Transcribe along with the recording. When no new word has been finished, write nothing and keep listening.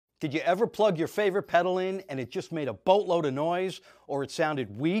Did you ever plug your favorite pedal in and it just made a boatload of noise, or it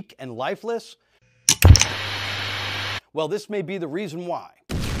sounded weak and lifeless? Well, this may be the reason why.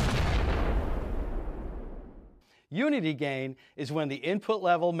 Unity gain is when the input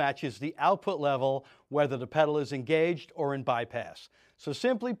level matches the output level, whether the pedal is engaged or in bypass. So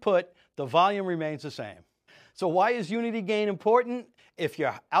simply put, the volume remains the same. So why is unity gain important? If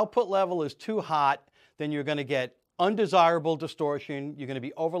your output level is too hot, then you're going to get undesirable distortion. You're going to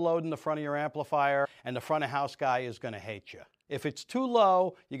be overloading the front of your amplifier, and the front of house guy is going to hate you. If it's too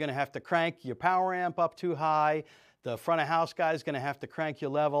low, you're going to have to crank your power amp up too high. The front of house guy is going to have to crank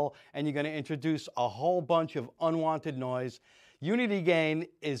your level, and you're going to introduce a whole bunch of unwanted noise. Unity gain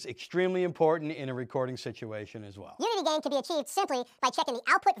is extremely important in a recording situation as well. Unity gain can be achieved simply by checking the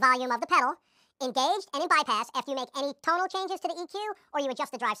output volume of the pedal, engaged and in bypass, after you make any tonal changes to the EQ or you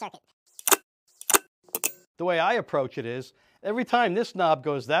adjust the drive circuit. The way I approach it is, every time this knob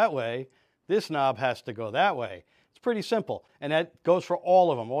goes that way, this knob has to go that way. It's pretty simple, and that goes for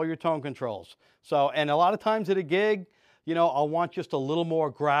all of them, all your tone controls. So, and a lot of times at a gig, you know, I'll want just a little more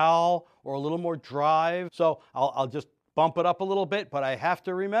growl or a little more drive, so I'll just bump it up a little bit, but I have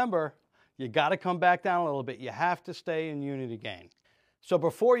to remember, you got to come back down a little bit. You have to stay in unity gain. So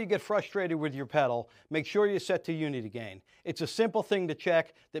before you get frustrated with your pedal, make sure you're set to unity gain. It's a simple thing to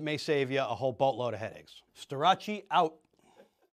check that may save you a whole boatload of headaches. Starace out.